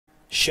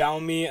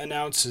Xiaomi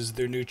announces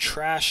their new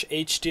trash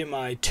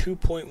HDMI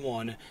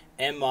 2.1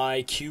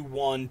 MI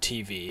Q1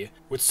 TV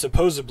with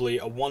supposedly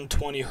a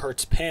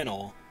 120Hz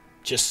panel,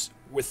 just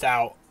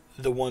without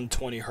the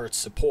 120Hz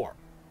support.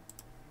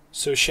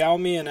 So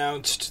Xiaomi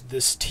announced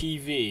this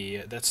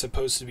TV that's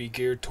supposed to be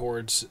geared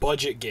towards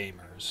budget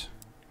gamers.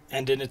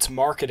 And in its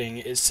marketing,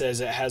 it says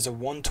it has a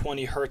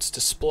 120Hz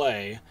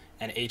display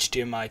and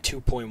HDMI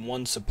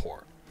 2.1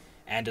 support.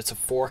 And it's a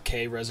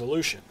 4K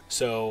resolution.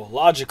 So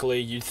logically,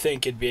 you'd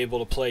think it'd be able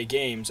to play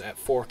games at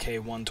 4K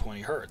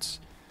 120Hz.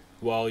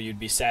 Well, you'd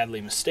be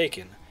sadly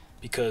mistaken,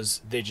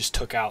 because they just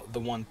took out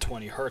the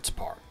 120Hz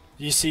part.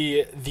 You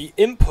see, the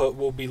input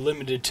will be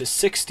limited to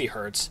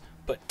 60Hz,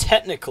 but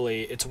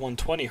technically it's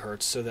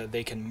 120Hz so that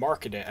they can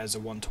market it as a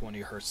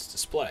 120Hz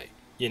display.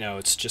 You know,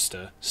 it's just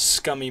a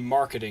scummy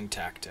marketing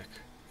tactic.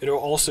 It'll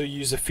also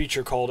use a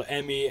feature called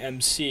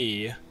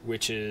MEMC,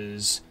 which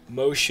is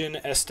Motion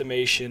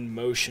Estimation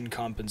Motion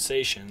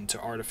Compensation,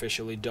 to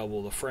artificially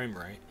double the frame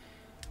rate.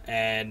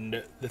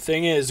 And the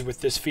thing is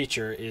with this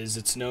feature is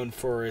it's known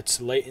for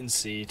its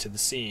latency to the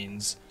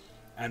scenes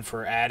and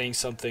for adding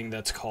something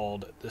that's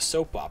called the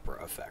soap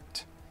opera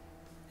effect.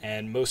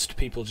 And most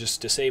people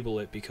just disable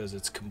it because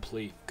it's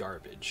complete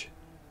garbage.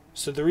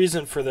 So the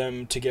reason for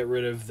them to get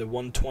rid of the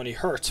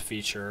 120Hz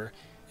feature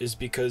is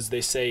because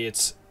they say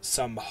it's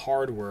some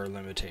hardware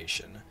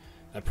limitation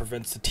that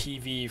prevents the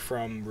TV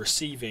from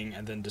receiving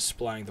and then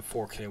displaying the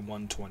 4K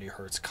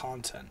 120Hz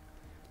content.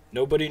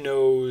 Nobody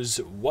knows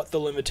what the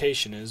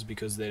limitation is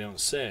because they don't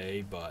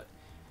say, but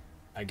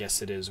I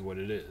guess it is what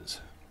it is.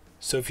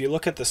 So if you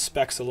look at the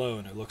specs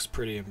alone, it looks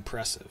pretty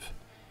impressive.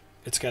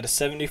 It's got a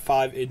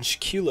 75-inch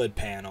QLED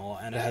panel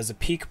and it has a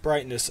peak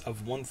brightness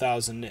of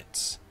 1000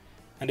 nits.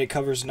 And it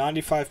covers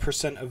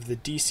 95% of the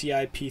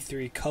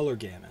DCI-P3 color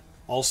gamut.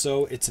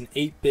 Also, it's an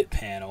 8-bit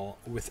panel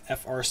with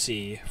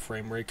FRC,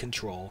 frame rate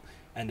control,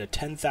 and a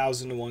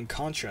 10,000:1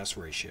 contrast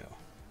ratio.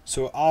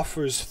 So it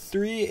offers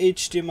 3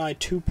 HDMI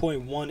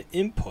 2.1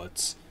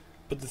 inputs,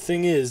 but the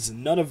thing is,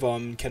 none of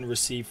them can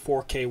receive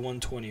 4K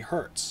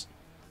 120Hz.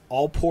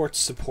 All ports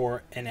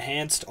support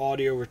enhanced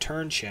audio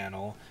return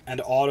channel and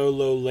auto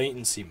low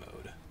latency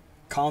mode.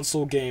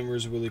 Console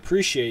gamers will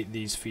appreciate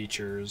these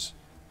features,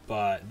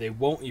 but they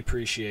won't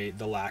appreciate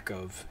the lack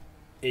of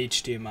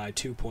HDMI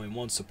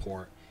 2.1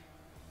 support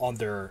on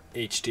their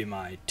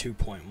HDMI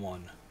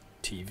 2.1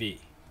 TV.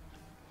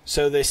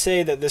 So they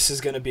say that this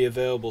is going to be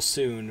available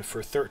soon for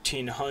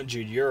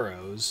 1,300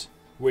 euros,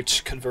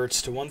 which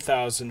converts to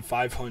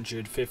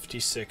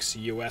 1,556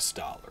 US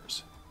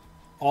dollars.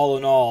 All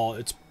in all,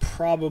 it's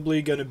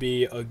probably going to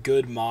be a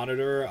good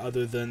monitor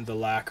other than the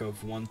lack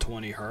of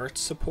 120Hz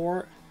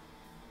support,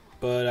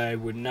 but I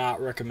would not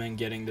recommend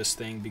getting this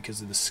thing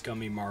because of the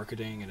scummy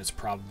marketing, and it's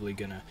probably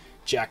going to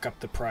jack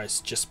up the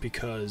price just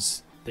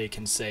because they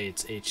can say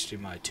it's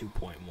HDMI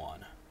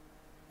 2.1.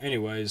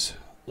 Anyways,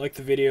 like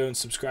the video and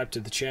subscribe to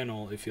the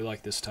channel if you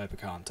like this type of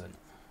content.